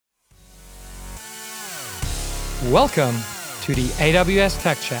Welcome to the AWS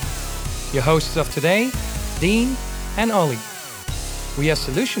Tech Chat. Your hosts of today, Dean and Ollie. We are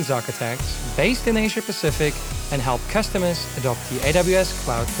solutions architects based in Asia Pacific and help customers adopt the AWS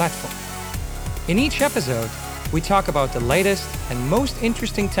Cloud Platform. In each episode, we talk about the latest and most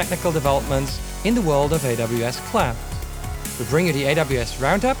interesting technical developments in the world of AWS Cloud. We bring you the AWS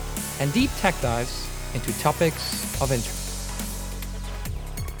Roundup and deep tech dives into topics of interest.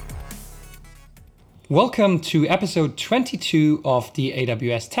 Welcome to episode 22 of the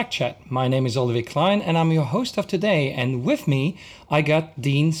AWS Tech Chat. My name is Oliver Klein and I'm your host of today. And with me, I got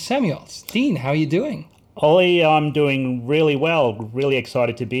Dean Samuels. Dean, how are you doing? Ollie, I'm doing really well. Really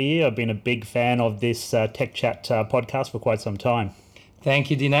excited to be here. I've been a big fan of this Tech Chat podcast for quite some time.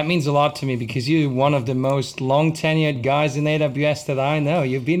 Thank you, Dean. That means a lot to me because you're one of the most long-tenured guys in AWS that I know.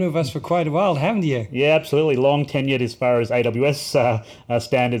 You've been with us for quite a while, haven't you? Yeah, absolutely. Long-tenured as far as AWS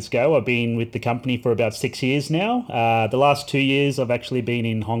standards go. I've been with the company for about 6 years now. The last 2 years, I've actually been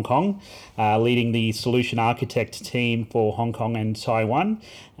in Hong Kong, leading the solution architect team for Hong Kong and Taiwan.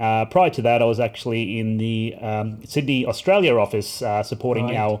 Prior to that, I was actually in the Sydney, Australia office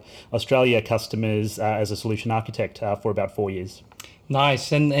supporting our Australia customers as a solution architect for about 4 years.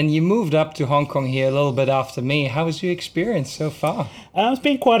 Nice. And you moved up to Hong Kong here a little bit after me. How was your experience so far? It's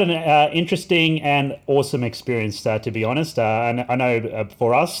been quite an interesting and awesome experience, to be honest. And I know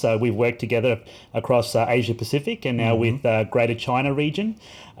for us, we've worked together across Asia Pacific and now with Greater China region.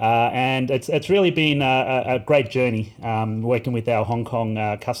 And it's really been a great journey working with our Hong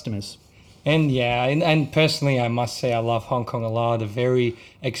Kong customers. And personally, I must say I love Hong Kong a lot. A very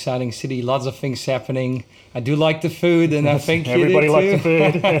exciting city, lots of things happening. I do like the food, and I think everybody likes the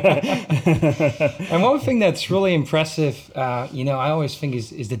food. And one thing that's really impressive, I always think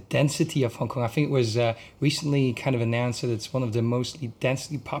is the density of Hong Kong. I think it was recently kind of announced that it's one of the most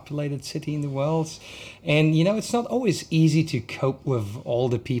densely populated city in the world. And, it's not always easy to cope with all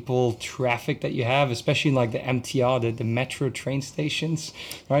the people, traffic that you have, especially in like the MTR, the metro train stations.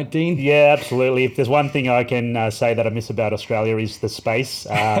 Right, Dean? Yeah, absolutely. If there's one thing I can say that I miss about Australia is the space.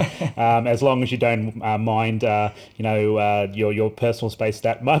 As long as you don't mind, your personal space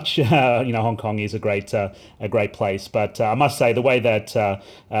that much, Hong Kong is a great place. But I must say the way that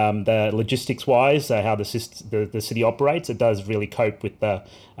the logistics-wise, how the city operates, it does really cope with the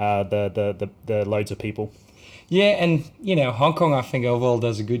loads of people. Yeah, and Hong Kong, I think overall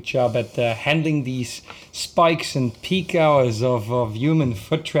does a good job at handling these spikes and peak hours of human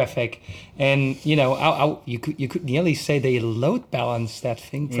foot traffic. And you could nearly say they load balance that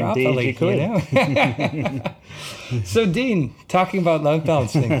thing properly. Indeed, you could. So Dean, talking about load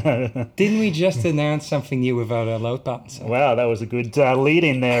balancing, didn't we just announce something new about our load balancing? Wow, that was a good lead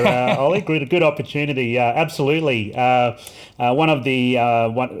in there, Ollie. Good opportunity. Absolutely. One of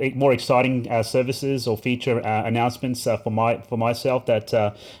the more exciting services or feature announcements for myself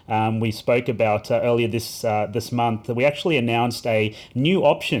that we spoke about earlier this month. We actually announced a new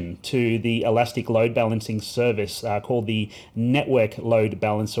option to the Elastic Load Balancing service called the Network Load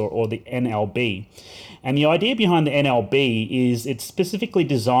Balancer, or the NLB. And the idea behind the NLB is it's specifically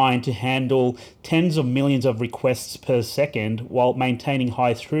designed to handle tens of millions of requests per second while maintaining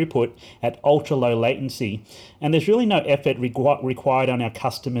high throughput at ultra low latency. And there's really no effort required on our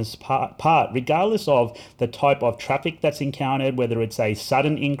customers' part, regardless of the type of traffic that's encountered, whether it's a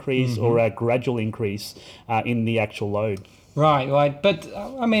sudden increase or a gradual increase in the actual load. Right. But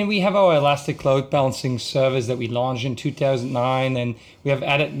we have our Elastic Load Balancing service that we launched in 2009, and we have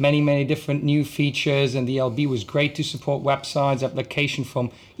added many, many different new features. And the LB was great to support websites, application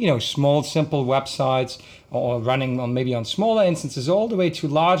from, small, simple websites or running on smaller instances, all the way to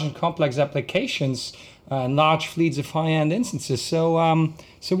large and complex applications and large fleets of high-end instances.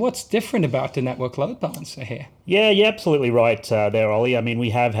 So what's different about the Network Load Balancer here? Yeah, you're absolutely right there, Ollie.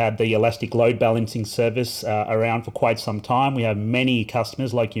 We have had the Elastic Load Balancing service around for quite some time. We have many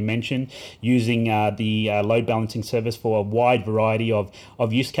customers, like you mentioned, using the load balancing service for a wide variety of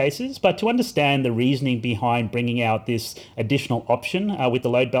use cases. But to understand the reasoning behind bringing out this additional option with the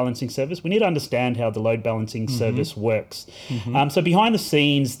load balancing service, we need to understand how the load balancing service works. So behind the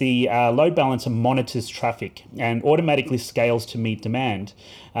scenes, the load balancer monitors traffic and automatically scales to meet demand.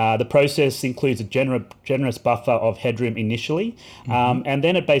 The process includes a generous buffer of headroom initially, and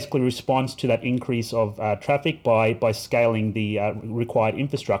then it basically responds to that increase of traffic by scaling the required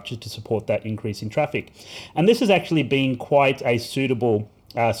infrastructure to support that increase in traffic. And this has actually been quite a suitable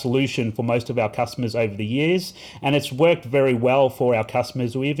solution for most of our customers over the years, and it's worked very well for our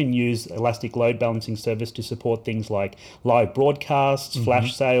customers. We even use Elastic Load Balancing service to support things like live broadcasts,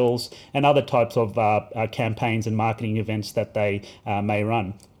 flash sales, and other types of campaigns and marketing events that they may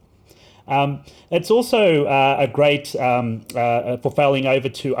run. It's also a great for failing over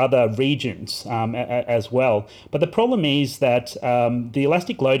to other regions as well. But the problem is that the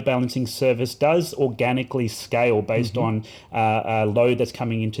elastic load balancing service does organically scale based on load that's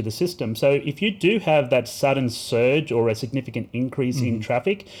coming into the system. So if you do have that sudden surge or a significant increase in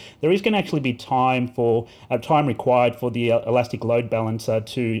traffic, there is going to actually be time required for the elastic load balancer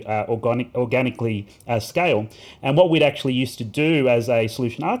to organically scale. And what we'd actually used to do as a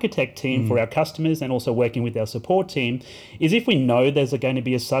solution architect team for our customers and also working with our support team is if we know there's going to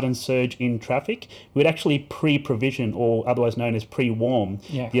be a sudden surge in traffic, we'd actually pre-provision, or otherwise known as pre-warm,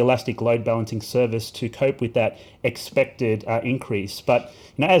 the elastic load balancing service to cope with that expected increase. But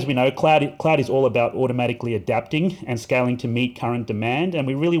as we know, cloud is all about automatically adapting and scaling to meet current demand, and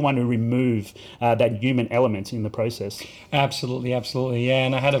we really want to remove that human element in the process. Absolutely, yeah.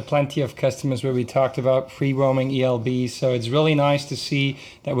 And I had plenty of customers where we talked about pre-roaming ELB, so it's really nice to see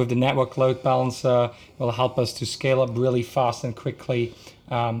that with the network load balancer will help us to scale up really fast and quickly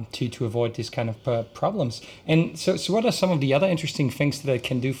to avoid these kind of problems. And so what are some of the other interesting things that it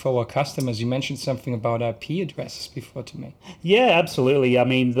can do for our customers? You mentioned something about IP addresses before to me. Yeah, absolutely. I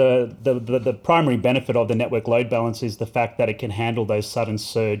mean, the primary benefit of the network load balancer is the fact that it can handle those sudden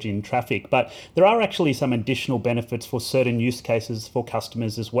surge in traffic. But there are actually some additional benefits for certain use cases for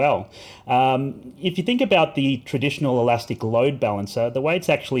customers as well. If you think about the traditional elastic load balancer, the way it's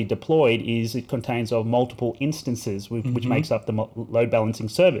actually deployed is it contains of multiple instances, which makes up the load balancing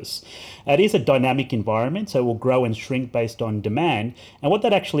service. It is a dynamic environment, so it will grow and shrink based on demand. And what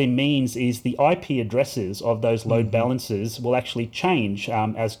that actually means is the IP addresses of those load balancers will actually change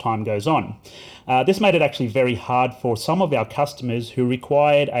as time goes on. This made it actually very hard for some of our customers who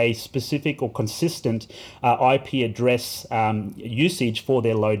required a specific or consistent IP address usage for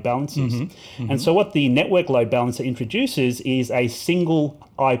their load balancers. And so what the network load balancer introduces is a single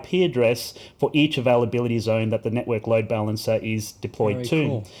IP address for each availability zone that the network load balancer is deployed to.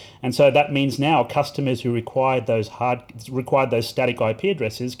 Cool. And so that means now customers who required those static IP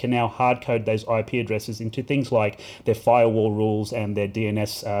addresses can now hard code those IP addresses into things like their firewall rules and their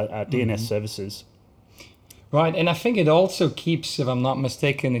DNS services. Right, and I think it also keeps, if I'm not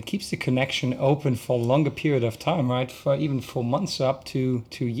mistaken, it keeps the connection open for a longer period of time, right? For even 4 months, up to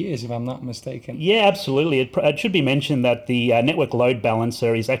 2 years, if I'm not mistaken. Yeah, absolutely. It should be mentioned that the network load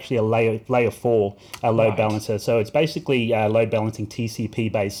balancer is actually a layer 4 load balancer. So it's basically load balancing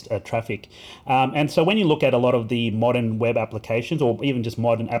TCP-based traffic. And so when you look at a lot of the modern web applications, or even just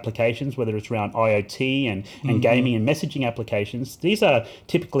modern applications, whether it's around IoT and gaming and messaging applications, these are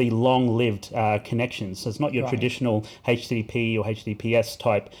typically long-lived connections. So it's not your traditional HTTP or HTTPS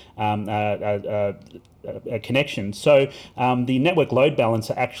type connection. So the network load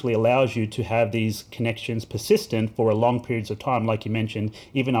balancer actually allows you to have these connections persistent for a long periods of time, like you mentioned,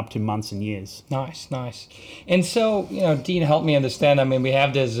 even up to months and years. Nice. And so, Dean, help me understand. I mean, we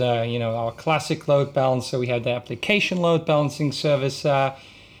have this, our classic load balancer. We have the application load balancing service.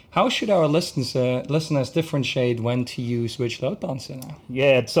 How should our listeners differentiate when to use which load balancer now?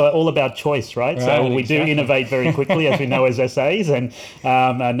 Yeah, it's all about choice, right? So we do innovate very quickly, as we know as SAs, and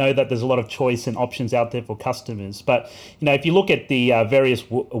I know that there's a lot of choice and options out there for customers. But if you look at the various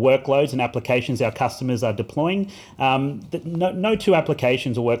workloads and applications our customers are deploying, no two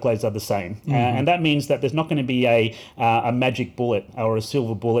applications or workloads are the same, and that means that there's not going to be a magic bullet or a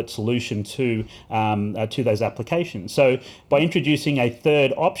silver bullet solution to those applications. So by introducing a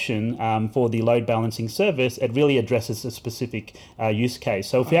third option for the load balancing service, it really addresses a specific use case.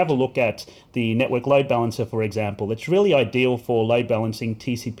 So if we have a look at the network load balancer, for example, it's really ideal for load balancing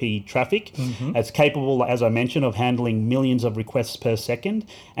TCP traffic. It's capable, as I mentioned, of handling millions of requests per second,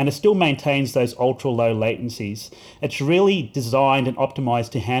 and it still maintains those ultra low latencies. It's really designed and optimized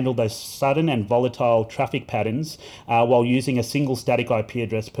to handle those sudden and volatile traffic patterns while using a single static IP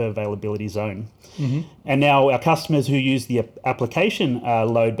address per availability zone. And now our customers who use the application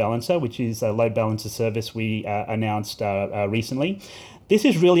load balancer, which is a load balancer service we announced recently, this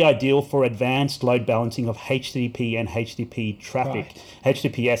is really ideal for advanced load balancing of HTTP and HTTPS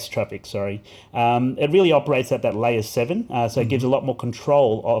traffic. It really operates at that layer 7, so it gives a lot more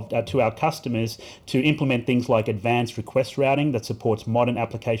control to our customers to implement things like advanced request routing that supports modern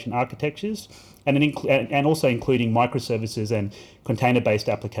application architectures, and also including microservices and container-based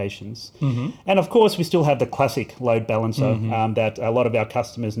applications. And of course, we still have the classic load balancer that a lot of our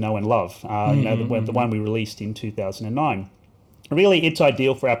customers know and love, the one we released in 2009. Really, it's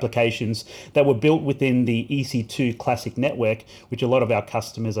ideal for applications that were built within the EC2 classic network, which a lot of our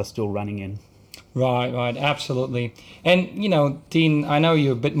customers are still running in. Right, absolutely. And, Dean, I know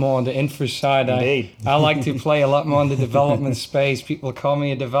you're a bit more on the infra side. Indeed. I like to play a lot more in the development space. People call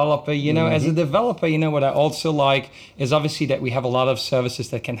me a developer. As a developer, what I also like is obviously that we have a lot of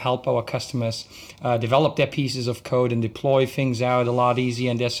services that can help our customers develop their pieces of code and deploy things out a lot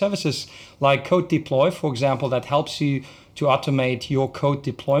easier. And there's services like Code Deploy, for example, that helps you to automate your code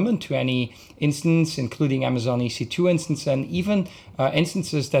deployment to any instance, including Amazon EC2 instance, and even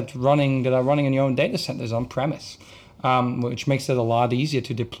instances that are running in your own data centers on premise, which makes it a lot easier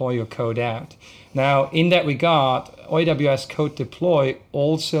to deploy your code out. Now, in that regard, AWS Code Deploy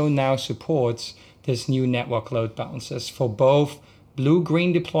also now supports this new network load balancers for both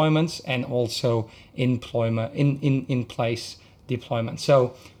blue-green deployments and also in place deployment.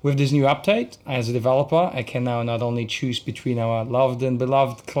 So with this new update, as a developer, I can now not only choose between our loved and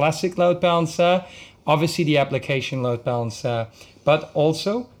beloved classic load balancer, obviously the application load balancer, but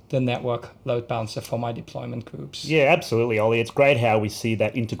also the network load balancer for my deployment groups. Yeah, absolutely, Ollie. It's great how we see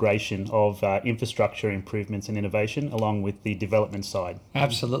that integration of infrastructure improvements and innovation along with the development side.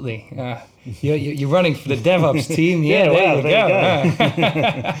 Absolutely. You're running for the DevOps team. Yeah, there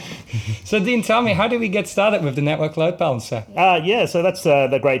you go. So, Dean, tell me, how do we get started with the network load balancer? So that's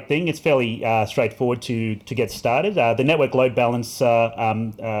the great thing. It's fairly straightforward to get started. The network load balancer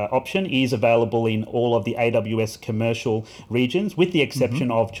option is available in all of the AWS commercial regions, with the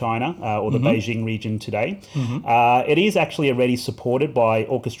exception of China or the Beijing region today. It is actually already supported by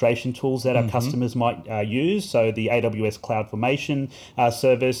orchestration tools that our customers might use. So the AWS CloudFormation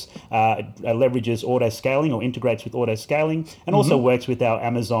service leverages auto scaling or integrates with auto scaling, and also works with our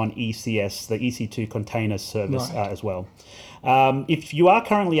Amazon ECS, the EC2 container service as well. If you are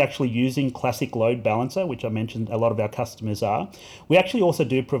currently actually using Classic Load Balancer, which I mentioned a lot of our customers are, we actually also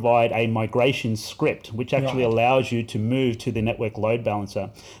do provide a migration script, which actually allows you to move to the Network Load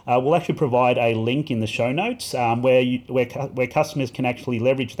Balancer. We'll actually provide a link in the show notes where customers can actually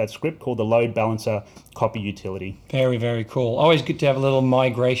leverage that script called the Load Balancer copy utility. Very, very cool. Always good to have a little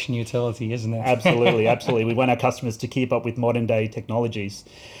migration utility, isn't it? Absolutely. We want our customers to keep up with modern day technologies.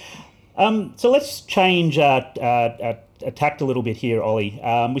 So let's change tact a little bit here, Ollie.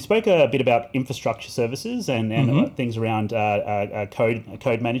 We spoke a bit about infrastructure services and things around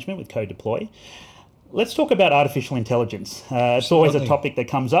code management with Code Deploy. Let's talk about artificial intelligence. It's always a topic that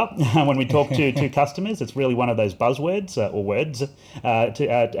comes up when we talk to customers. It's really one of those buzzwords or words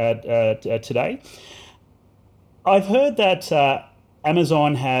today. I've heard that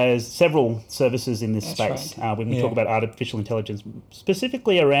Amazon has several services in this space when we talk about artificial intelligence,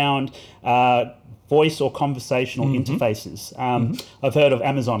 specifically around voice or conversational interfaces. I've heard of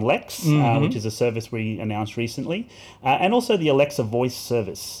Amazon Lex, which is a service we announced recently, and also the Alexa voice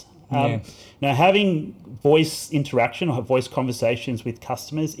service. Now, having voice interaction or voice conversations with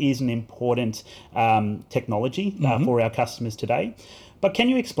customers is an important technology for our customers today. But can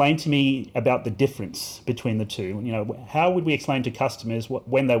you explain to me about the difference between the two? How would we explain to customers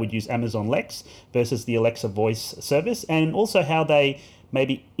when they would use Amazon Lex versus the Alexa voice service, and also how they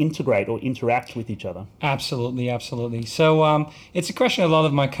maybe integrate or interact with each other? Absolutely. So it's a question a lot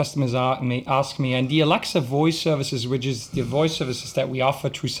of my customers ask me, and the Alexa voice services, which is the voice services that we offer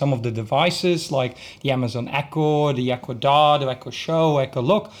through some of the devices like the Amazon Echo, the Echo Dot, the Echo Show, Echo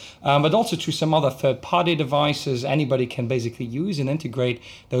Look, but also through some other third-party devices. Anybody can basically use and integrate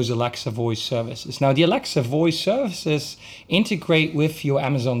those Alexa voice services. Now, the Alexa voice services integrate with your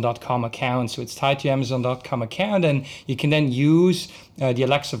Amazon.com account. So it's tied to your Amazon.com account, and you can then use the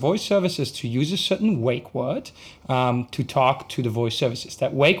Alexa voice services to use a certain wake word to talk to the voice services.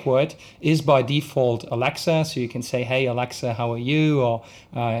 That wake word is by default Alexa, so you can say, "Hey Alexa, how are you?" or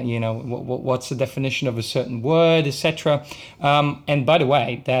what's the definition of a certain word, etc. And by the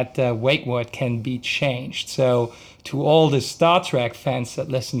way, that wake word can be changed. So to all the Star Trek fans that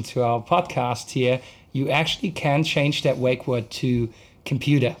listen to our podcast here, you actually can change that wake word to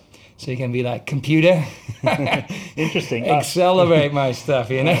computer. So you can be like, "Computer, interesting. Accelerate my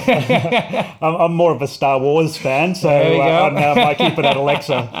stuff," I'm more of a Star Wars fan, so I might keep it at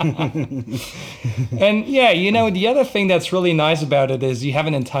Alexa. And the other thing that's really nice about it is you have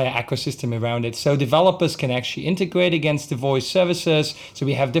an entire ecosystem around it. So developers can actually integrate against the voice services. So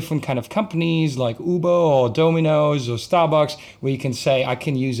we have different kind of companies like Uber or Domino's or Starbucks, where you can say, "I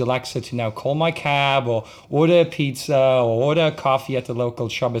can use Alexa to now call my cab or order a pizza or order a coffee at the local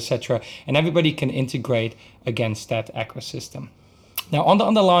shop," etc. And everybody can integrate against that ecosystem. Now, on the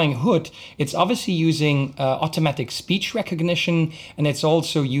underlying hood, it's obviously using automatic speech recognition, and it's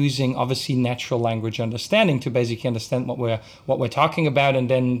also using obviously natural language understanding to basically understand what we're talking about, and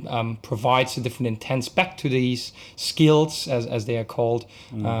then provides the different intents back to these skills, as they are called,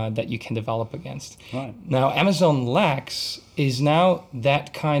 that you can develop against. Right. Now, Amazon Lex is now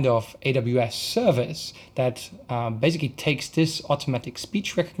that kind of AWS service that basically takes this automatic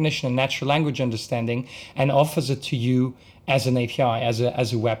speech recognition and natural language understanding and offers it to you as an API, as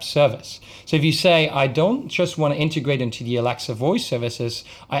a web service. So if you say, I don't just want to integrate into the Alexa voice services,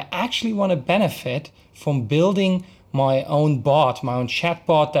 I actually want to benefit from building my own bot, my own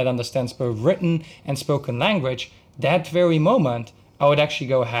chatbot that understands both written and spoken language, that very moment, I would actually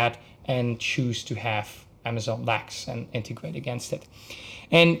go ahead and choose to have Amazon Lex and integrate against it.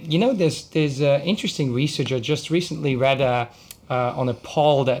 And there's interesting research. I just recently read on a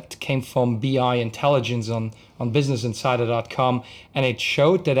poll that came from BI Intelligence on businessinsider.com, and it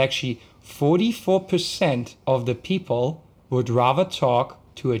showed that actually 44% of the people would rather talk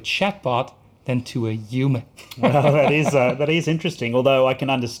to a chatbot than to a human. Well, that is interesting. Although I can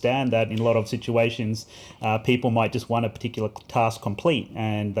understand that in a lot of situations, people might just want a particular task complete,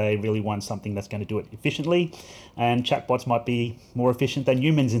 and they really want something that's going to do it efficiently. And chatbots might be more efficient than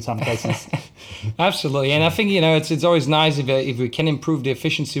humans in some cases. Absolutely, and I think it's always nice if we can improve the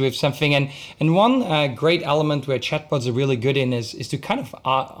efficiency with something. And one great element where chatbots are really good in is to kind of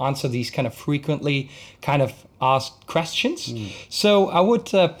answer these kind of frequently kind of asked questions. So I would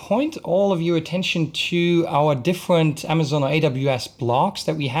point all of your attention to our different Amazon or AWS blogs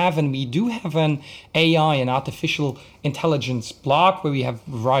that we have, and we do have an AI and artificial intelligence blog where we have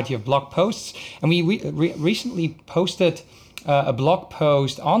a variety of blog posts, and we recently posted a blog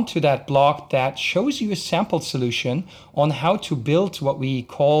post onto that blog that shows you a sample solution on how to build what we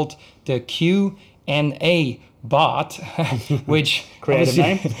called the Q&A bot, which creative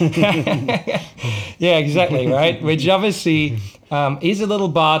name. Yeah, exactly, right. Which obviously is a little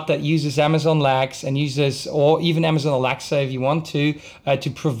bot that uses Amazon Lex and uses, or even Amazon Alexa if you want to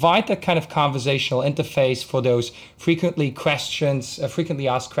provide that kind of conversational interface for those frequently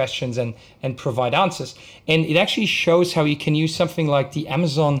asked questions and provide answers. And it actually shows how you can use something like the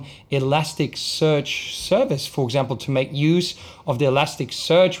Amazon Elasticsearch service, for example, to make use of the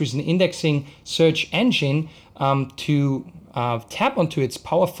Elasticsearch, which is an indexing search engine, to tap onto its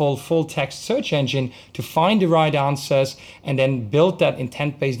powerful full text search engine to find the right answers, and then build that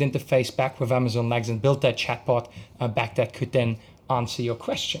intent-based interface back with Amazon Lex and build that chatbot back that could then answer your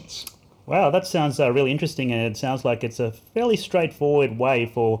questions. Wow, that sounds really interesting, and it sounds like it's a fairly straightforward way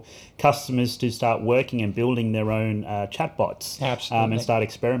for customers to start working and building their own chatbots. Absolutely. And start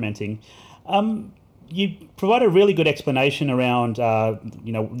experimenting. You provide a really good explanation around,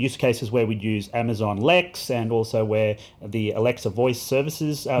 use cases where we'd use Amazon Lex and also where the Alexa voice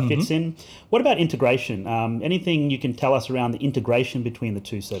services fits in. What about integration? Anything you can tell us around the integration between the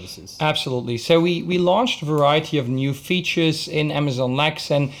two services? Absolutely. So we launched a variety of new features in Amazon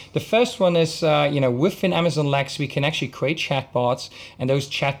Lex, and the first one is, within Amazon Lex, we can actually create chatbots, and those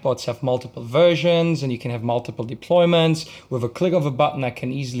chatbots have multiple versions, and you can have multiple deployments. With a click of a button, I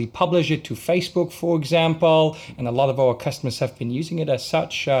can easily publish it to Facebook, for example, and a lot of our customers have been using it as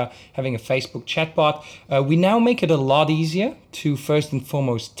such, having a Facebook chatbot. We now make it a lot easier to first and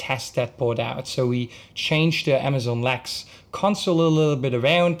foremost test that bot out. So we changed the Amazon Lex console a little bit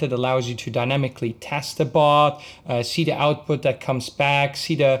around that allows you to dynamically test the bot, see the output that comes back,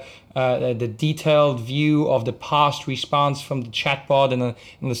 see the detailed view of the past response from the chatbot, and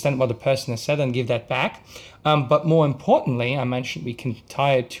understand what the person has said and give that back. But more importantly, I mentioned we can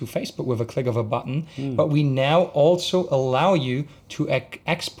tie it to Facebook with a click of a button, but we now also allow you to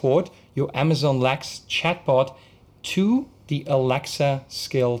export your Amazon Lex chatbot to the Alexa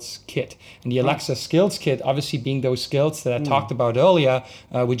Skills Kit. And the Alexa Skills Kit, obviously being those skills that I talked about earlier,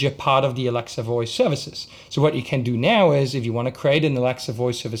 which are part of the Alexa voice services. So what you can do now is, if you want to create an Alexa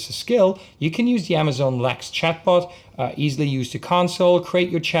voice services skill, you can use the Amazon Lex chatbot, easily use the console, create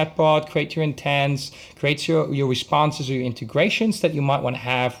your chatbot, create your intents, create your responses or your integrations that you might want to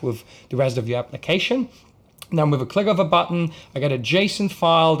have with the rest of your application. Now with a click of a button, I get a JSON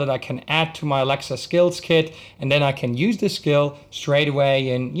file that I can add to my Alexa Skills Kit, and then I can use the skill straight away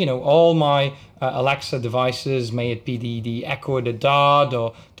in all my Alexa devices, may it be the Echo, or the Dot,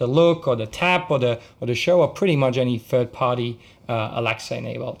 or the Look, or the Tap, or the Show, or pretty much any third-party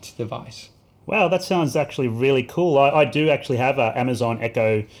Alexa-enabled device. Wow, that sounds actually really cool. I do actually have an Amazon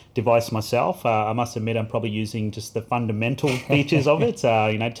Echo device myself. I must admit, I'm probably using just the fundamental features of it.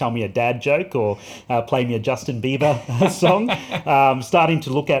 Tell me a dad joke or play me a Justin Bieber song. Starting to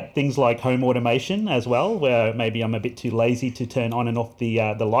look at things like home automation as well, where maybe I'm a bit too lazy to turn on and off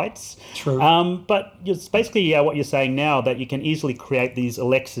the lights. True. But it's basically what you're saying now, that you can easily create these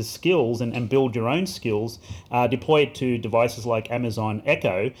Alexa skills and build your own skills, deploy it to devices like Amazon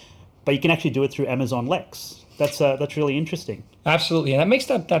Echo, but you can actually do it through Amazon Lex. That's really interesting. Absolutely, and that makes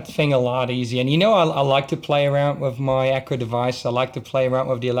that thing a lot easier. And I like to play around with my Echo device. I like to play around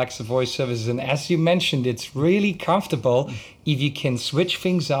with the Alexa voice services. And as you mentioned, it's really comfortable if you can switch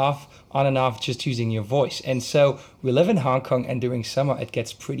things off on and off just using your voice. And so we live in Hong Kong, and during summer it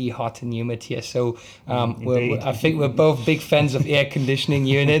gets pretty hot and humid here. So I think we're both big fans of air conditioning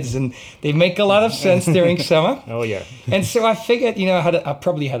units, and they make a lot of sense during summer. Oh yeah. And so I figured, I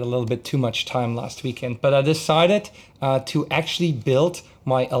probably had a little bit too much time last weekend, but I decided to actually build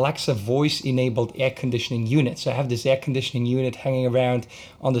my Alexa voice-enabled air conditioning unit. So I have this air conditioning unit hanging around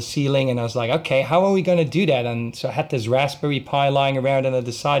on the ceiling, and I was like, okay, how are we going to do that? And so I had this Raspberry Pi lying around, and I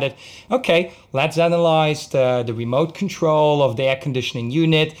decided, okay, let's analyze the remote control of the air conditioning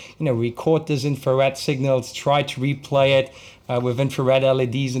unit, record this infrared signals, try to replay it with infrared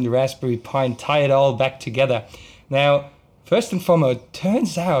LEDs in the Raspberry Pi, and tie it all back together. Now, first and foremost,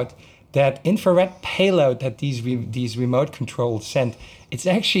 turns out that infrared payload that these remote controls send, it's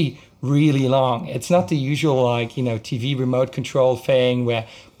actually really long. It's not the usual TV remote control thing where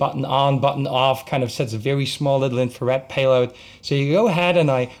button on, button off kind of sets a very small little infrared payload. So you go ahead, and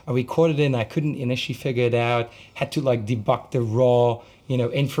I recorded it, and I couldn't initially figure it out, had to debug the raw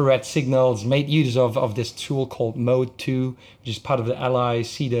infrared signals, made use of this tool called Mode 2, which is part of the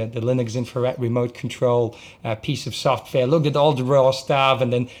LIC, the Linux infrared remote control piece of software. Looked at all the raw stuff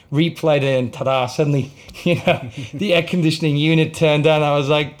and then replayed it, and ta-da, suddenly, the air conditioning unit turned on. I was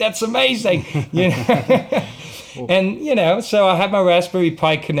like, that's amazing, And, so I had my Raspberry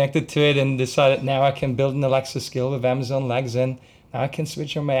Pi connected to it and decided now I can build an Alexa skill with Amazon Lex, and I can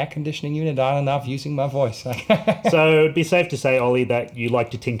switch on my air conditioning unit on and off using my voice. So it'd be safe to say, Ollie, that you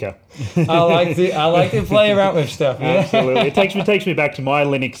like to tinker. I like to play around with stuff. Absolutely, it takes me back to my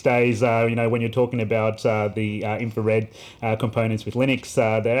Linux days. When you're talking about the infrared components with Linux,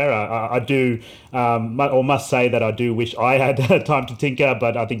 I do must say that I do wish I had time to tinker,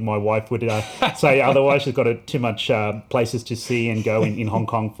 but I think my wife would say otherwise. She's got too much places to see and go in Hong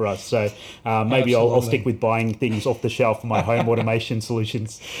Kong for us. So maybe I'll stick with buying things off the shelf for my home automation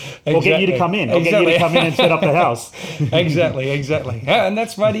solutions. Exactly. Or get you to come in. I'll get you to come in and set up the house. Exactly. Yeah, and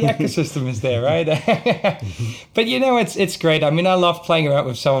that's why the ecosystem is there, right? But it's great. I mean, I love playing around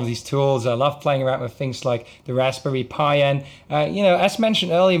with some of these tools. I love playing around with things like the Raspberry Pi. And, as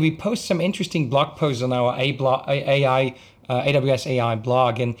mentioned earlier, we post some interesting blog posts on our AWS AI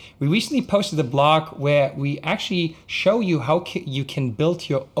blog. And we recently posted a blog where we actually show you how you can build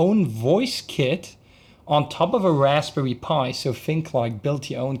your own voice kit on top of a Raspberry Pi. So think build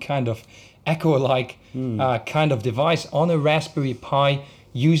your own kind of Echo-like kind of device on a Raspberry Pi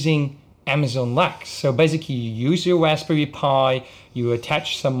using Amazon Lex. So basically you use your Raspberry Pi, you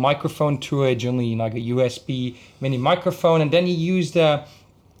attach some microphone to it, generally like a USB mini microphone, and then you use the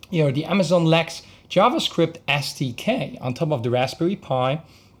Amazon Lex JavaScript SDK on top of the Raspberry Pi.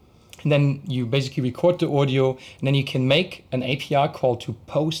 And then you basically record the audio, and then you can make an API call to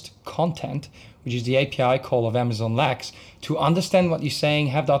post content, which is the API call of Amazon Lex, to understand what you're saying,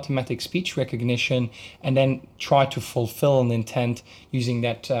 have the automatic speech recognition, and then try to fulfill an intent using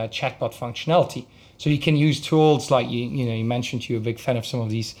that chatbot functionality. So you can use tools like, you mentioned you're a big fan of some of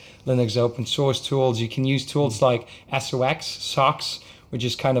these Linux open source tools. You can use tools like SOX, which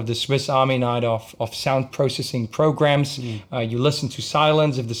is kind of the Swiss Army knife of sound processing programs. You listen to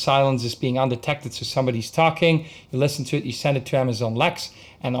silence. If the silence is being undetected, so somebody's talking, you listen to it, you send it to Amazon Lex,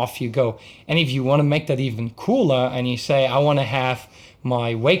 and off you go. And if you want to make that even cooler, and you say, I want to have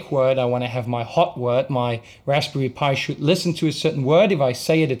my wake word, I want to have my hot word, my Raspberry Pi should listen to a certain word. If I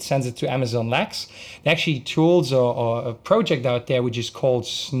say it, it sends it to Amazon Lex. There are actually tools or a project out there which is called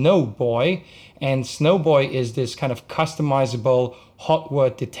Snowboy. And Snowboy is this kind of customizable hot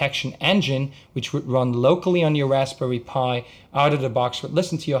word detection engine, which would run locally on your Raspberry Pi, out of the box, would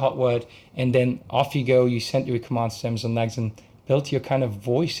listen to your hot word, and then off you go. You send your commands to Amazon Lex and build your kind of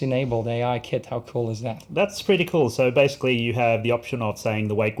voice-enabled AI kit. How cool is that? That's pretty cool. So basically you have the option of saying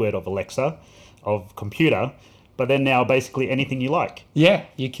the wake word of Alexa, of computer, but then now basically anything you like. Yeah,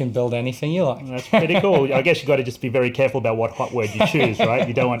 you can build anything you like. That's pretty cool. I guess you've got to just be very careful about what hot word you choose, right?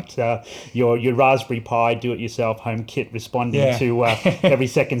 You don't want your Raspberry Pi do-it-yourself home kit responding to every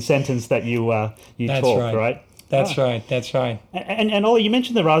second sentence that you talk, right? That's right. That's right. And Ollie, you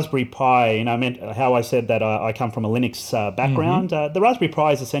mentioned the Raspberry Pi, and I meant how I said that I come from a Linux background. The Raspberry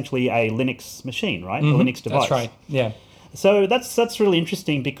Pi is essentially a Linux machine, right? A Linux device. That's right. Yeah. So that's really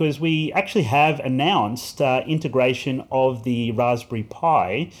interesting because we actually have announced integration of the Raspberry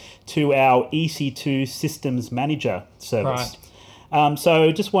Pi to our EC2 Systems Manager service. Right.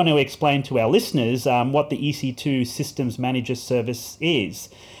 So just want to explain to our listeners what the EC2 Systems Manager service is.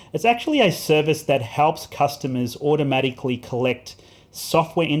 It's actually a service that helps customers automatically collect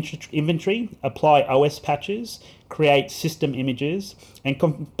software inventory, apply OS patches, create system images, and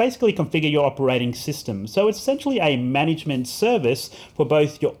basically configure your operating system. So it's essentially a management service for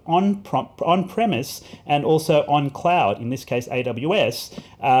both your on-premise and also on cloud, in this case AWS,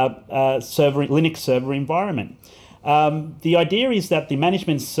 Linux server environment. The idea is that the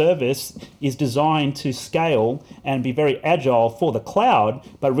management service is designed to scale and be very agile for the cloud,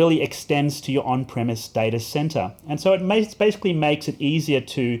 but really extends to your on-premise data center. And so it basically makes it easier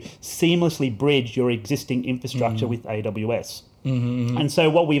to seamlessly bridge your existing infrastructure with AWS. And so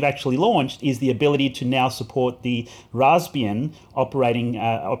what we've actually launched is the ability to now support the Raspbian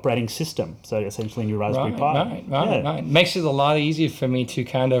operating system. So essentially in your Raspberry Pi. Right. Makes it a lot easier for me to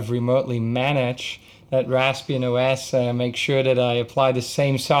kind of remotely manage that Raspbian OS, make sure that I apply the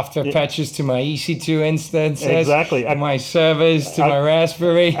same software patches to my EC2 instances, to my servers, to my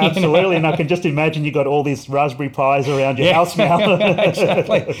Raspberry. Absolutely, and I can just imagine you got all these Raspberry Pis around your house now.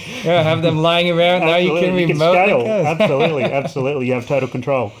 Exactly. Yeah, have them lying around. Now you can remotely scale. Absolutely, you have total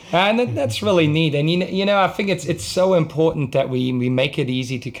control. And that's really neat. And you know, I think it's so important that we make it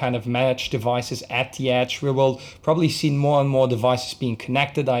easy to kind of manage devices at the edge. We will probably see more and more devices being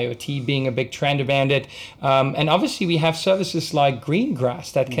connected, IoT being a big trend around it. And obviously we have services like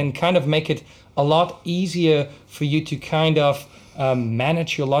Greengrass that can kind of make it a lot easier for you to kind of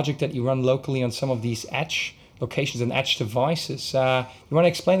manage your logic that you run locally on some of these edge locations and edge devices. You want to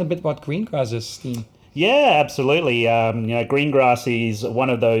explain a bit what Greengrass is, Steen? Yeah, absolutely. Greengrass is one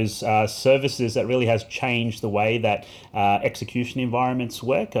of those services that really has changed the way that execution environments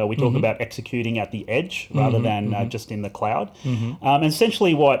work. We talk about executing at the edge rather than just in the cloud. And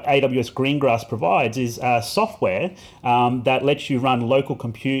essentially what AWS Greengrass provides is software that lets you run local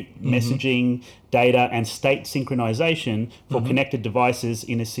compute, messaging, data and state synchronization for connected devices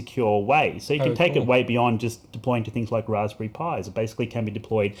in a secure way. So you can take it way beyond just deploying to things like Raspberry Pis. It basically can be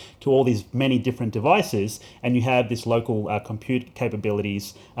deployed to all these many different devices, and you have this local compute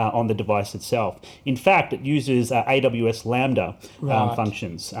capabilities on the device itself. In fact, it uses AWS Lambda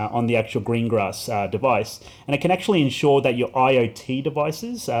functions on the actual Greengrass device, and it can actually ensure that your IoT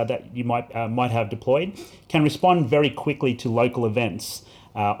devices that you might have deployed can respond very quickly to local events.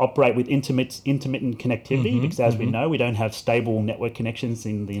 Operate with intermittent connectivity because, as we know, we don't have stable network connections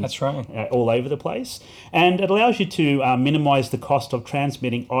in the all over the place, and it allows you to minimize the cost of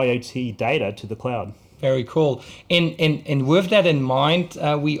transmitting IoT data to the cloud. Very cool. And with that in mind,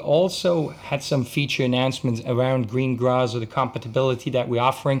 we also had some feature announcements around Greengrass or the compatibility that we're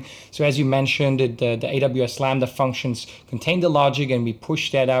offering. So as you mentioned, the AWS Lambda functions contain the logic, and we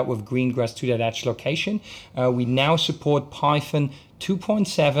pushed that out with Greengrass to that edge location. We now support Python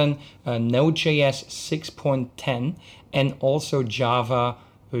 2.7, Node.js 6.10, and also Java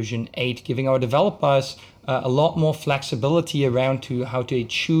version 8, giving our developers a lot more flexibility around to how to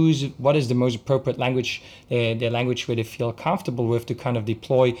choose what is the most appropriate language, the language where they feel comfortable with to kind of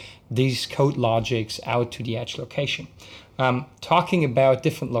deploy these code logics out to the edge location. Talking about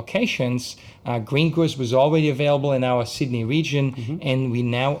different locations, Greengrass was already available in our Sydney region, and we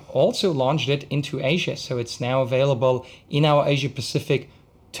now also launched it into Asia. So it's now available in our Asia Pacific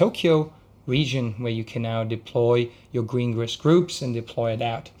Tokyo region, where you can now deploy your Greengrass groups and deploy it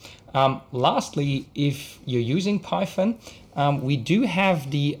out. Lastly, if you're using Python, we do have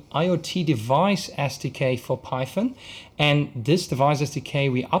the IoT device SDK for Python, and this device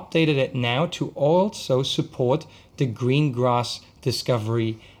SDK, we updated it now to also support the Greengrass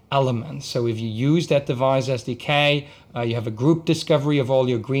discovery element. So if you use that device SDK, you have a group discovery of all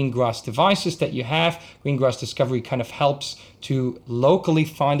your Greengrass devices that you have. Greengrass discovery kind of helps to locally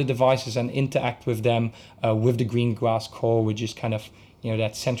find the devices and interact with them with the Greengrass core, which is kind of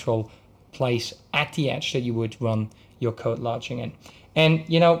that central place at the edge that you would run your code logic in. And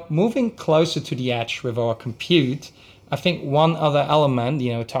moving closer to the edge with our compute, I think one other element,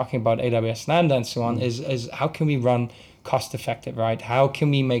 talking about AWS Lambda and so on, is how can we run cost effective, right? How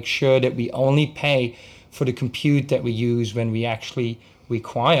can we make sure that we only pay for the compute that we use when we actually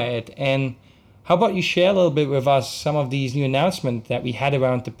require it? And how about you share a little bit with us some of these new announcements that we had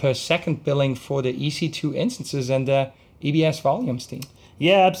around the per second billing for the EC2 instances and the EBS volumes, team?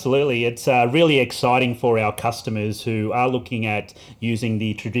 Yeah, absolutely. It's really exciting for our customers who are looking at using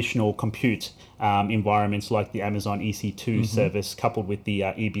the traditional compute environments like the Amazon EC2 service coupled with the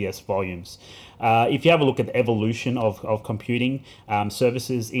EBS volumes. If you have a look at the evolution of computing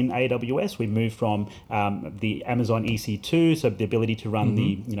services in AWS, we moved from the Amazon EC2, so the ability to run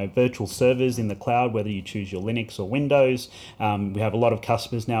the virtual servers in the cloud, whether you choose your Linux or Windows. We have a lot of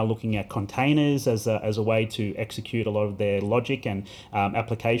customers now looking at containers as a way to execute a lot of their logic and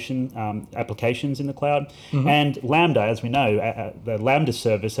applications in the cloud. And Lambda, as we know, the Lambda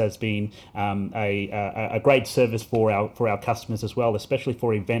service has been a great service for our customers as well, especially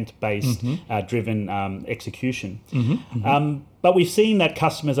for event-based driven execution. But we've seen that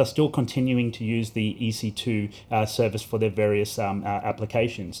customers are still continuing to use the EC2 service for their various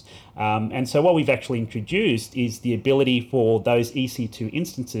applications. And so what we've actually introduced is the ability for those EC2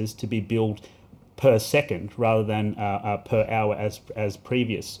 instances to be billed per second rather than per hour as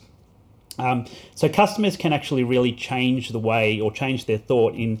previous. So customers can actually really change the way or change their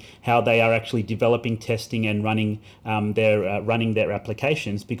thought in how they are actually developing, testing, and running their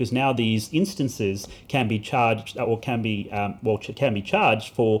applications, because now these instances can be charged or can be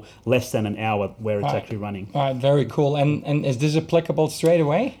charged for less than an hour where it's actually running. All right, very cool. And is this applicable straight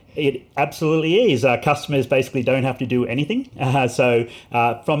away? It absolutely is. Customers basically don't have to do anything. So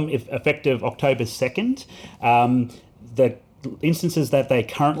from effective October 2nd, the instances that they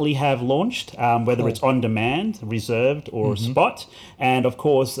currently have launched, whether it's on demand, reserved, or spot, and of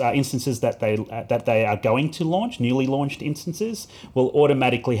course instances that they are going to launch, newly launched instances, will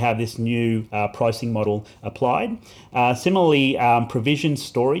automatically have this new pricing model applied. Similarly, provision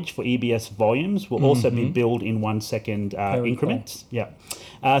storage for EBS volumes will also be billed in 1 second increments. Cool.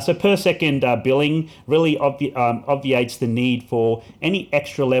 Yeah. So per second billing really obviates the need for any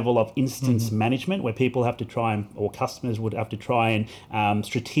extra level of instance management, where people have to try and, or customers would have to try and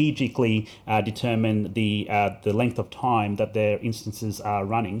strategically determine the length of time that their instances are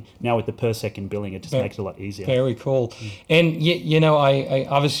running. Now with the per second billing, it just makes it a lot easier. Very cool. And you know, I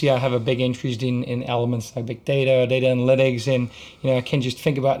obviously I have a big interest in elements like big data analytics, and I can just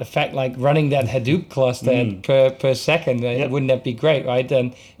think about the fact like running that Hadoop cluster per second. Wouldn't that be great, right?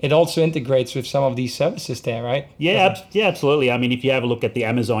 And it also integrates with some of these services there, right? Yeah, absolutely. I mean, if you have a look at the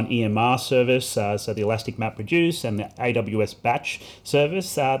Amazon EMR service, so the Elastic MapReduce and the AWS Batch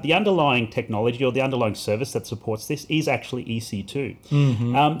service, the underlying technology or the underlying service that supports this is actually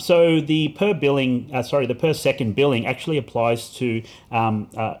EC2. So the per second billing actually applies to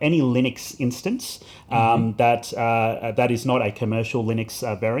any Linux instance that is not a commercial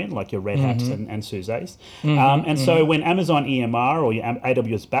Linux variant like your Red Hats and SUSEs. And so when Amazon EMR or your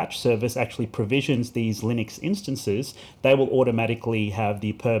AWS Batch service actually provisions these Linux instances, they will automatically have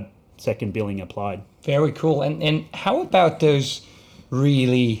the per second billing applied. Very cool. And how about those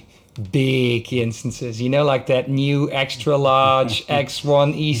really big instances, like that new extra large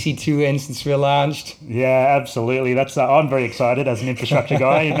X1 EC2 instance we launched? Yeah, absolutely. That's I'm very excited as an infrastructure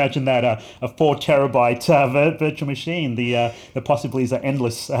guy. Imagine that a 4 terabyte virtual machine. The possibilities are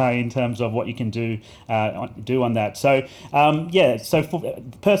endless in terms of what you can do on that. So so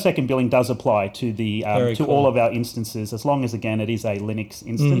per second billing does apply to the to all of our instances, as long as again it is a Linux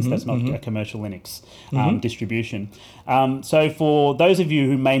instance that's not a commercial Linux distribution. So for those of you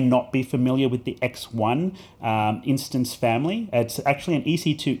who may not be familiar with the X1 instance family, it's actually an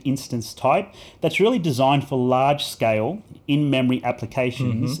EC2 instance type that's really designed for large-scale in-memory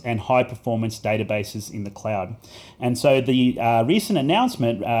applications and high-performance databases in the cloud. And so the recent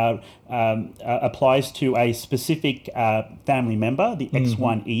announcement applies to a specific family member, the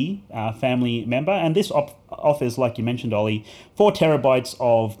X1E family member, and this offers, like you mentioned, Ollie, 4 terabytes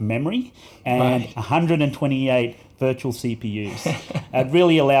of memory and 128 virtual CPUs. It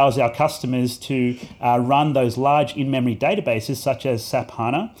really allows our customers to run those large in-memory databases such as SAP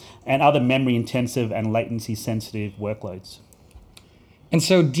HANA and other memory-intensive and latency-sensitive workloads. And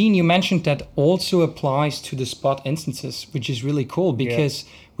so, Dean, you mentioned that also applies to the Spot instances, which is really cool because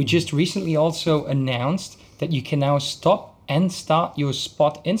we just recently also announced that you can now stop and start your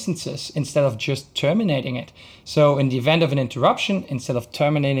Spot instances instead of just terminating it. So in the event of an interruption, instead of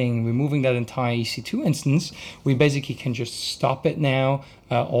terminating, removing that entire EC2 instance, we basically can just stop it now.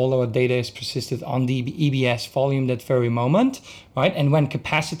 All our data is persisted on the EBS volume that very moment, right? And when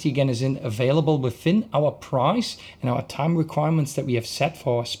capacity again is available within our price and our time requirements that we have set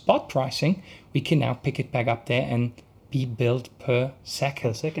for Spot pricing, we can now pick it back up there and be built per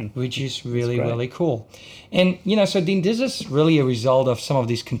second, which is really, great. really cool. And, so Dean, this is really a result of some of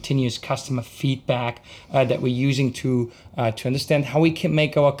these continuous customer feedback that we're using to understand how we can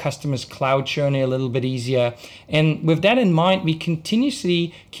make our customers' cloud journey a little bit easier. And with that in mind, we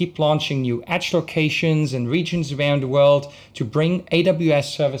continuously keep launching new edge locations and regions around the world to bring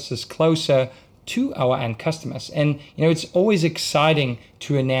AWS services closer to our end customers. And it's always exciting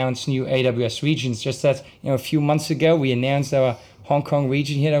to announce new AWS regions. Just that a few months ago we announced our Hong Kong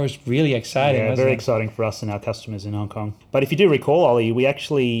region here. That was really exciting. Yeah, very exciting for us and our customers in Hong Kong. But if you do recall, Ollie, we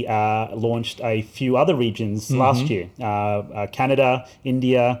actually launched a few other regions last year. Canada,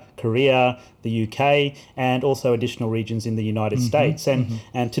 India, Korea, the UK, and also additional regions in the United States.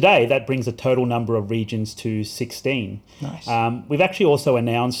 And today that brings a total number of regions to 16. Nice. We've actually also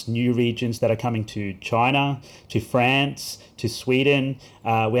announced new regions that are coming to China, to France, to Sweden.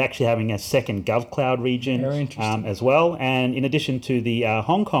 We're actually having a second GovCloud region as well. And in addition to the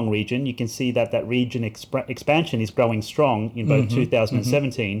Hong Kong region, you can see that region expansion is growing strong in both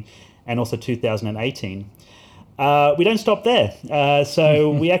 2017 and also 2018. We don't stop there. So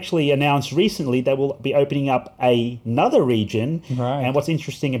we actually announced recently that we'll be opening up another region. Right. And what's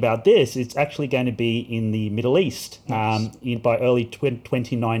interesting about this, it's actually going to be in the Middle East by early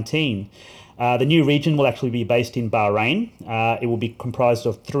 2019. The new region will actually be based in Bahrain. It will be comprised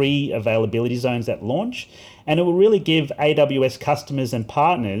of 3 availability zones at launch, and it will really give AWS customers and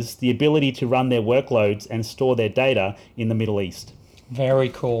partners the ability to run their workloads and store their data in the Middle East. Very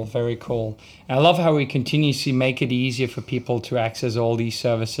cool, very cool. I love how we continuously make it easier for people to access all these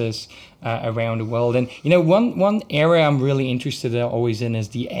services around the world. And one area I'm really interested always in is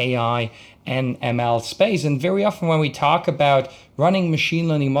the AI and ML space. And very often when we talk about running machine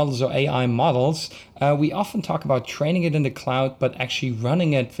learning models or AI models, we often talk about training it in the cloud, but actually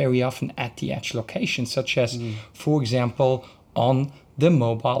running it very often at the edge location, such as, for example, on the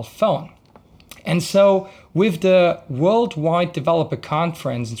mobile phone. And so with the Worldwide Developer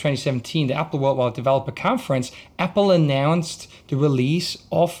Conference in 2017, the Apple Worldwide Developer Conference, Apple announced the release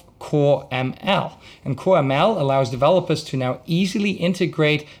of Core ML. And Core ML allows developers to now easily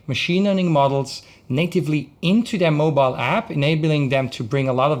integrate machine learning models natively into their mobile app, enabling them to bring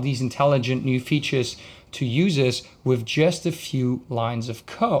a lot of these intelligent new features to users with just a few lines of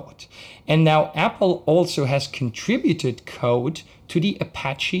code. And now Apple also has contributed code to the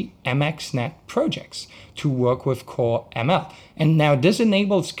Apache MXNet projects to work with Core ML. And now this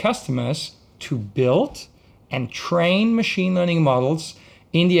enables customers to build and train machine learning models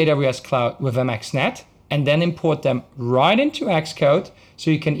in the AWS cloud with MXNet and then import them right into Xcode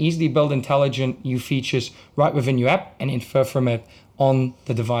so you can easily build intelligent new features right within your app and infer from it on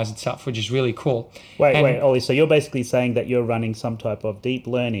the device itself, which is really cool. Wait, Ollie, so you're basically saying that you're running some type of deep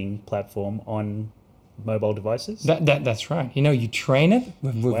learning platform on mobile devices? That's right. You train it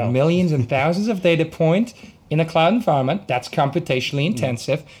with millions and thousands of data points in a cloud environment. That's computationally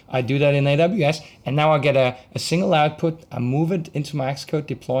intensive. I do that in AWS, and now I get a single output. I move it into my Xcode,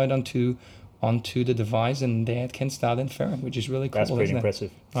 deploy it onto the device, and there it can start inferring, which is really cool. That's pretty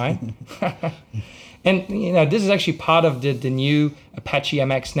impressive. Right? And this is actually part of the new Apache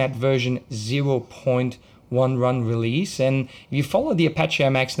MXNet version 0.1 run release. And if you follow the Apache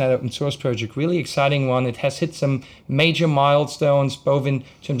MXNet open source project, really exciting one. It has hit some major milestones, both in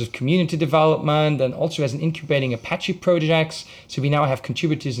terms of community development and also as an incubating Apache projects. So we now have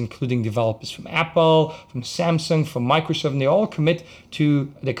contributors, including developers from Apple, from Samsung, from Microsoft, and they all commit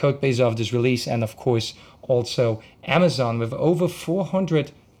to the code base of this release. And of course, also Amazon with over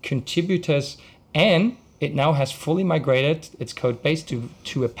 400 contributors. And it now has fully migrated its code base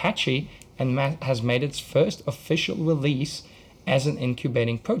to Apache and has made its first official release as an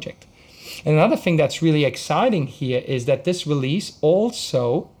incubating project. And another thing that's really exciting here is that this release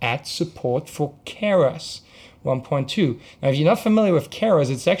also adds support for Keras 1.2. Now, if you're not familiar with Keras,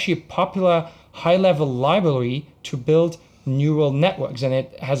 it's actually a popular high-level library to build neural networks, and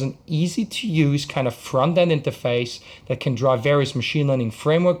it has an easy to use kind of front-end interface that can drive various machine learning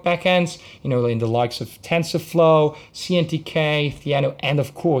framework backends, in the likes of TensorFlow, CNTK, Theano, and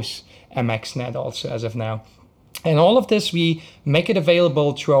of course MXNet also as of now. And all of this, we make it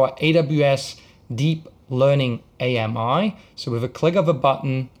available through our AWS Deep Learning AMI. So with a click of a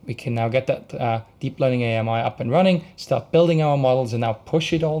button, we can now get that Deep Learning AMI up and running, start building our models, and now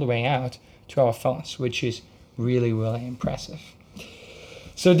push it all the way out to our phones, which is really, really impressive.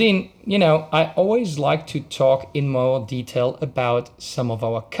 So Dean, I always like to talk in more detail about some of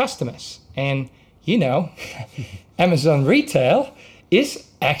our customers. And, Amazon Retail is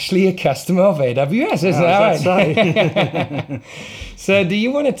actually a customer of AWS, isn't that right? So do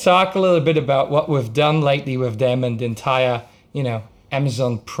you want to talk a little bit about what we've done lately with them and the entire,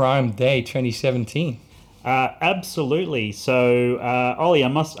 Amazon Prime Day 2017? Absolutely. So, Ollie, I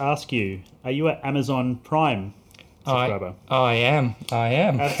must ask you, are you an Amazon Prime subscriber? I am.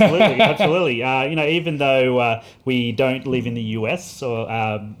 Absolutely. Even though we don't live in the US, or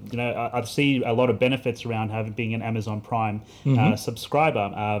I see a lot of benefits around being an Amazon Prime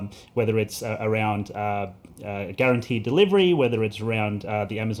subscriber, whether it's around guaranteed delivery, whether it's around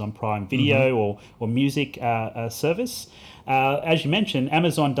the Amazon Prime Video or music service. As you mentioned,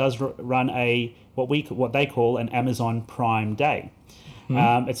 Amazon does run what they call an Amazon Prime Day.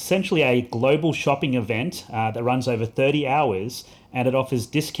 It's essentially a global shopping event that runs over 30 hours, and it offers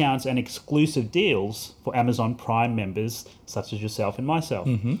discounts and exclusive deals for Amazon Prime members such as yourself and myself.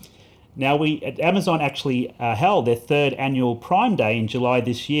 Now, Amazon actually held their third annual Prime Day in July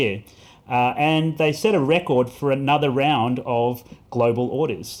this year, and they set a record for another round of global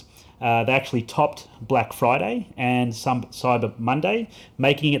orders. They actually topped Black Friday and some Cyber Monday,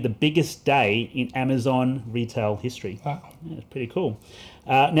 making it the biggest day in Amazon retail history. Wow. Yeah, it's pretty cool.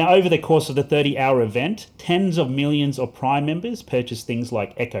 Now, over the course of the 30-hour event, tens of millions of Prime members purchased things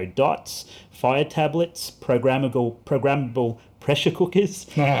like Echo Dots, Fire tablets, programmable pressure cookers,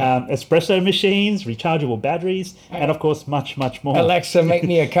 espresso machines, rechargeable batteries, and of course, much, much more. Alexa, make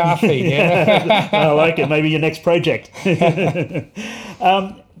me a coffee. I like it. Maybe your next project.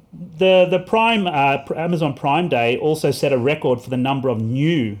 The Prime Amazon Prime Day also set a record for the number of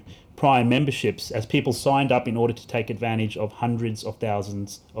new Prime memberships as people signed up in order to take advantage of hundreds of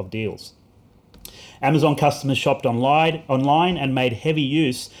thousands of deals. Amazon customers shopped online and made heavy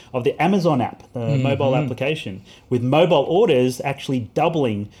use of the Amazon app, the mobile application, with mobile orders actually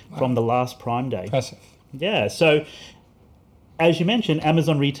doubling from the last Prime Day. Impressive. Yeah, so as you mentioned,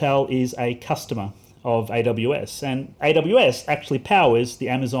 Amazon Retail is a customer of AWS, and AWS actually powers the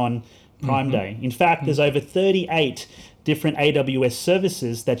Amazon Prime Day. In fact, there's over 38 different AWS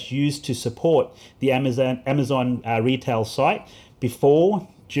services that's used to support the Amazon retail site before,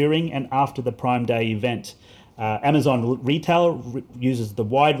 during, and after the Prime Day event. Amazon Retail uses the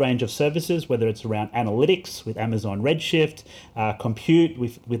wide range of services, whether it's around analytics with Amazon Redshift, compute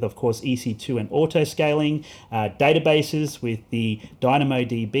with of course EC2 and auto scaling, databases with the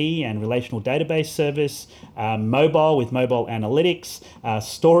DynamoDB and relational database service, mobile with mobile analytics,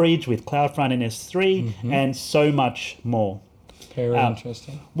 storage with CloudFront and S3, and so much more. Very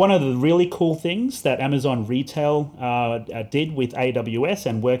interesting. One of the really cool things that Amazon Retail did with AWS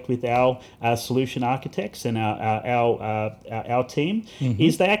and worked with our solution architects and our team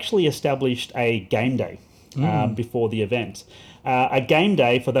is they actually established a game day before the event. A game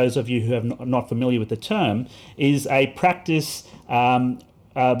day, for those of you who are not familiar with the term, is a practice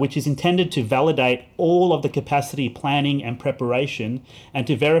which is intended to validate all of the capacity planning and preparation and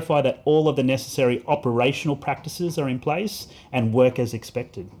to verify that all of the necessary operational practices are in place and work as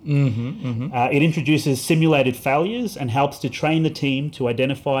expected. It introduces simulated failures and helps to train the team to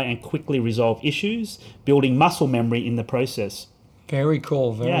identify and quickly resolve issues, building muscle memory in the process. Very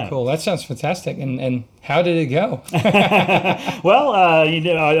cool. Very cool. That sounds fantastic. And how did it go? Well,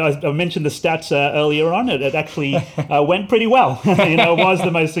 I mentioned the stats earlier on. It actually went pretty well. It was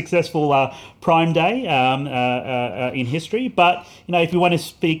the most successful Prime Day in history. But if you want to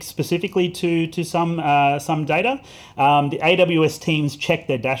speak specifically to some data, the AWS teams check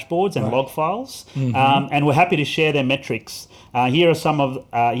their dashboards and log files, and we're happy to share their metrics. Here are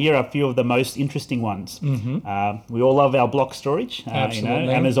a few of the most interesting ones. We all love our block storage.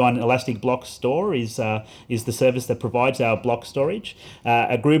 Absolutely. Amazon Elastic Block Store is the service that provides our block storage.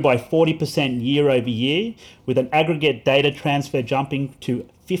 It grew by 40% year over year, with an aggregate data transfer jumping to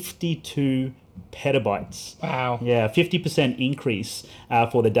 52 petabytes. Wow. Yeah, 50% increase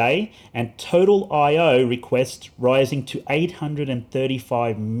for the day, and total I/O requests rising to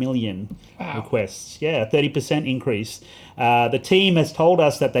 835 million requests. Yeah, 30% increase. The team has told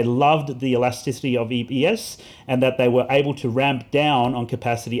us that they loved the elasticity of EBS and that they were able to ramp down on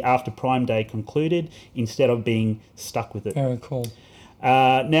capacity after Prime Day concluded instead of being stuck with it. Very cool.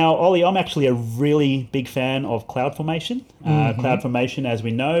 Now, Ollie, I'm actually a really big fan of CloudFormation. CloudFormation, as we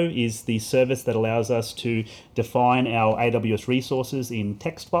know, is the service that allows us to define our AWS resources in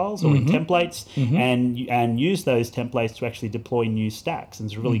text files or in templates and use those templates to actually deploy new stacks. And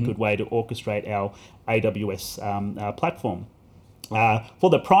it's a really good way to orchestrate our AWS platform. For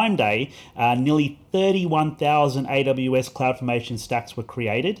the Prime Day, nearly 31,000 AWS CloudFormation stacks were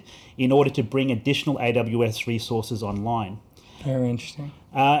created in order to bring additional AWS resources online. Very interesting.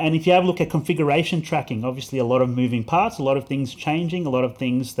 And if you have a look at configuration tracking, obviously a lot of moving parts, a lot of things changing, a lot of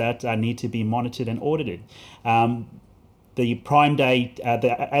things that need to be monitored and audited. The Prime Day,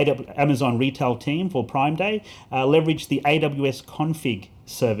 Amazon retail team for Prime Day leveraged the AWS config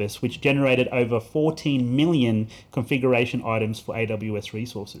service, which generated over 14 million configuration items for AWS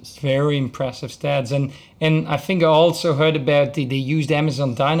resources. Very impressive stats. And I think I also heard about they used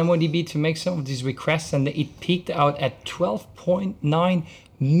Amazon DynamoDB to make some of these requests, and it peaked out at 12.9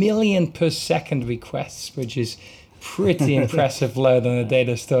 million per second requests, which is pretty impressive load on a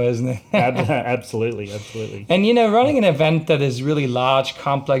data store, isn't it? Absolutely, absolutely. And running an event that is really large,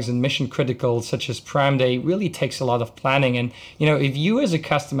 complex, and mission critical, such as Prime Day, really takes a lot of planning. And if you as a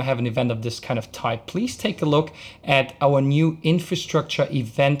customer have an event of this kind of type, please take a look at our new infrastructure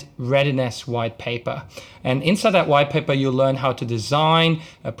event readiness white paper. And inside that white paper, you'll learn how to design,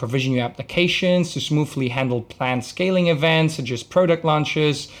 provision your applications to smoothly handle planned scaling events, such as product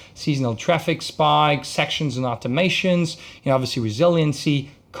launches, seasonal traffic spikes, sections and automations, obviously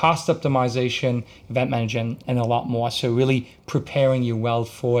resiliency, cost optimization, event management, and a lot more. So really preparing you well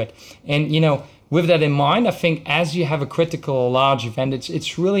for it. And, with that in mind, I think as you have a critical or large event,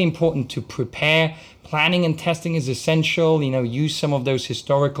 it's really important to prepare. Planning and testing is essential. Use some of those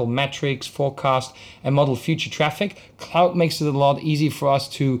historical metrics, forecast, and model future traffic. Cloud makes it a lot easier for us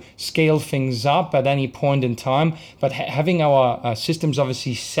to scale things up at any point in time. But having our systems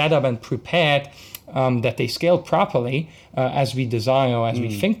obviously set up and prepared, that they scale properly as we design or as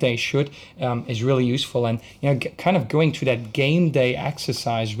we think they should, is really useful. And kind of going through that game day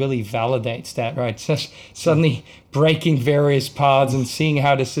exercise really validates that, right? So suddenly breaking various parts and seeing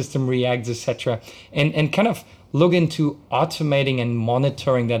how the system reacts, etc. And kind of look into automating and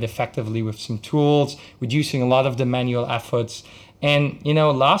monitoring that effectively with some tools, reducing a lot of the manual efforts. And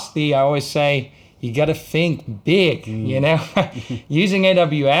lastly, I always say, you got to think big, using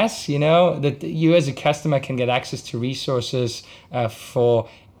AWS, that you as a customer can get access to resources for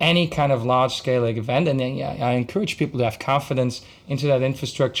any kind of large scale event. And then I encourage people to have confidence into that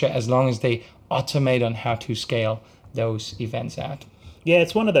infrastructure as long as they automate on how to scale those events out. Yeah,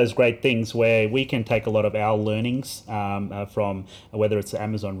 it's one of those great things where we can take a lot of our learnings from whether it's the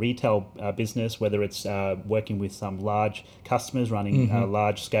Amazon retail business, whether it's working with some large customers running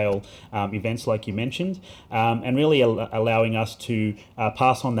large scale events like you mentioned, and really allowing us to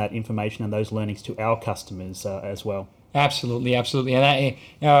pass on that information and those learnings to our customers as well. Absolutely. And I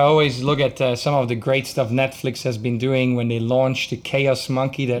always look at some of the great stuff Netflix has been doing when they launched the Chaos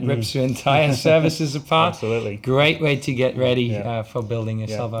Monkey that rips your entire services apart. Absolutely. Great way to get ready for building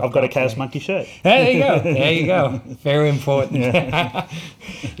yourself up. I've got a Chaos Monkey shirt. There you go. Very important.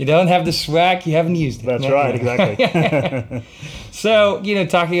 You don't have the swag, you haven't used it. That's right, exactly. So,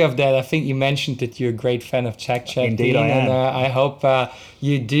 talking of that, I think you mentioned that you're a great fan of CheckChat. Indeed, I am. And I hope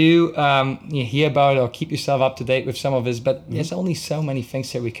you do hear about or keep yourself up to date with some of this, but there's only so many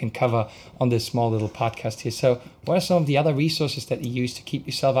things that we can cover on this small little podcast here. So what are some of the other resources that you use to keep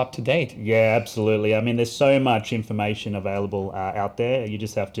yourself up to date? Yeah, absolutely. I mean, there's so much information available out there. You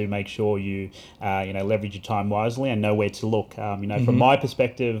just have to make sure you, leverage your time wisely and know where to look. From my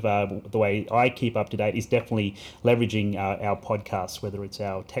perspective, the way I keep up to date is definitely leveraging our podcasts, whether it's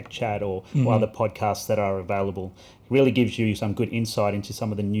our Tech Chat or other podcasts that are available. Really gives you some good insight into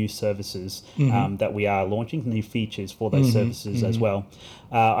some of the new services that we are launching, new features for those services as well.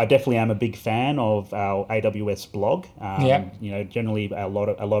 I definitely am a big fan of our AWS blog. Generally a lot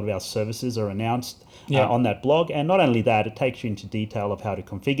of our services are announced on that blog, and not only that, it takes you into detail of how to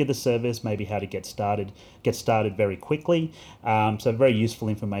configure the service, maybe how to get started very quickly. So very useful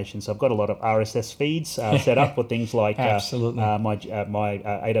information. So I've got a lot of RSS feeds set up for things like my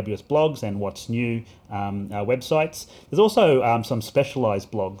AWS blogs and what's new websites. There's also some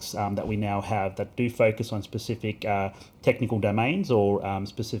specialized blogs that we now have that do focus on specific technical domains or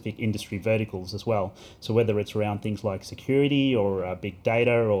specific industry verticals as well. So whether it's around things like security or big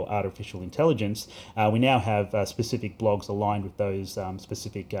data or artificial intelligence, we now have specific blogs aligned with those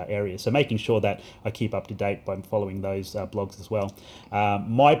specific areas. So making sure that I keep up to date by following those blogs as well.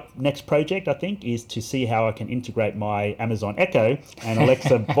 My next project, I think, is to see how I can integrate my Amazon Echo and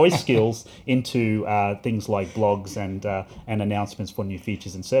Alexa voice skills into things like blogs and announcements for new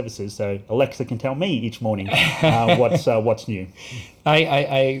features and services. So Alexa can tell me each morning what's new.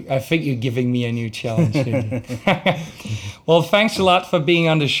 I think you're giving me a new challenge here. Well, thanks a lot for being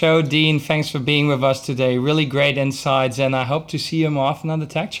on the show, Dean. Thanks for being with us today. Really great insights, and I hope to see you more often on the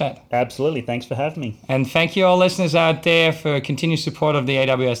Tech Chat. Absolutely. Thanks for having me. And thank you all listeners out there for continued support of the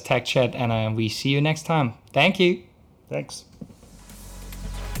AWS Tech Chat, and we see you next time. Thank you. Thanks.